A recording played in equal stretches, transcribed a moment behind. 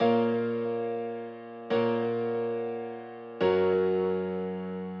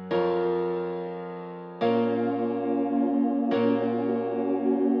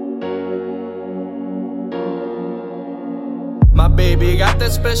got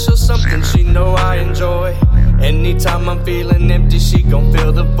that special something she know I enjoy. Anytime I'm feeling empty, she gon'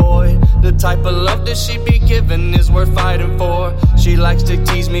 fill the void. The type of love that she be giving is worth fighting for. She likes to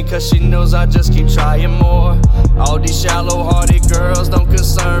tease me cause she knows I just keep trying more. All these shallow-hearted girls don't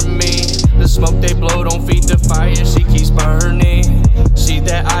concern me. The smoke they blow don't feed the fire she keeps burning. She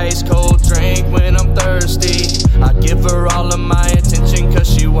that ice cold drink when I'm thirsty. I give her all of my attention cause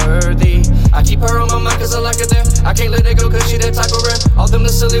she worthy. I keep her on my mind cause I like her there. I can't let her go cause she that type of rare. All them the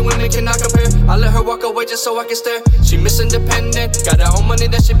silly women cannot compare. I let her walk away just so I can stare. She miss independent, got her own money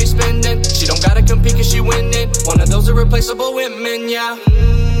that she be spending. She don't gotta compete cause she winning. One of those irreplaceable women, yeah.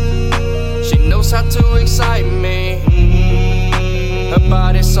 She knows how to excite me. Her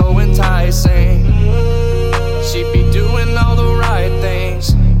body's so enticing. She be doing all the right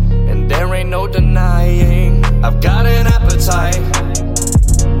things, and there ain't no denying. I've got an appetite,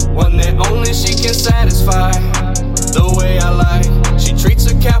 one that only she can satisfy. The way I like, she treats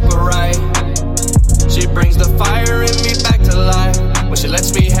her KAPPA right. She brings the fire in me back to life. When she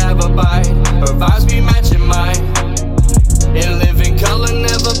lets me have a bite, her vibes be matching mine. In living color,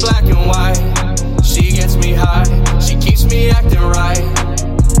 never black and white. She gets me high, she keeps me acting right.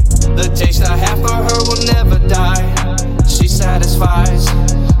 The taste I have for her will never die. She satisfies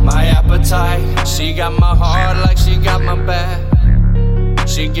my appetite. She got my heart like she got my back.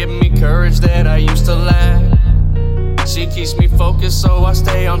 She give me courage that I used to lack. She keeps me focused so I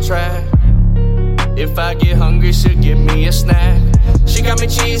stay on track. If I get hungry, she'll give me a snack. She got me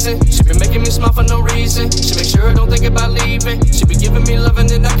cheesing, she be making me smile for no reason. She make sure I don't think about leaving. She be giving me loving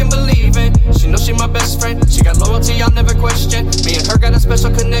that I can believe in. She knows she my best friend, she got loyalty I'll never question. Me and her got a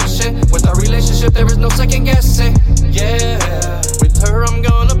special connection. With our relationship there is no second guessing. Yeah, with her I'm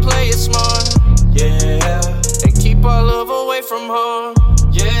gonna play it smart. Yeah, and keep our love away from harm.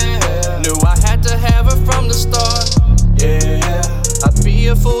 Yeah, knew I had to have her from the start. Yeah, I'd be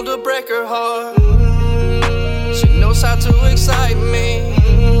a fool to break her heart. She knows how to excite me.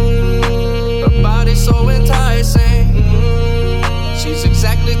 Her body's so enticing. She's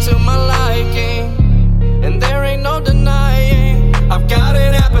exactly to my liking, and there ain't no denying. I've got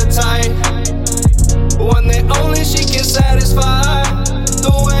an appetite, one that only she can satisfy.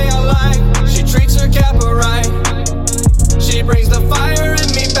 The way I like, she treats her KAPPA right. She brings the fire in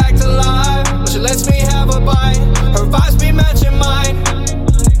me back to life. When she lets me have a bite, her vibes be matching mine.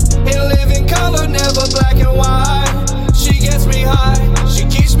 In living color, never black and white. She gets me high, she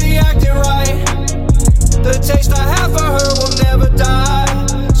keeps me acting right. The taste I have for her will never die.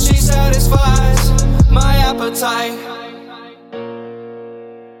 She satisfies my appetite.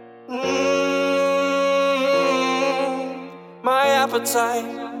 My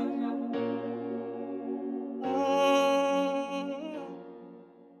appetite.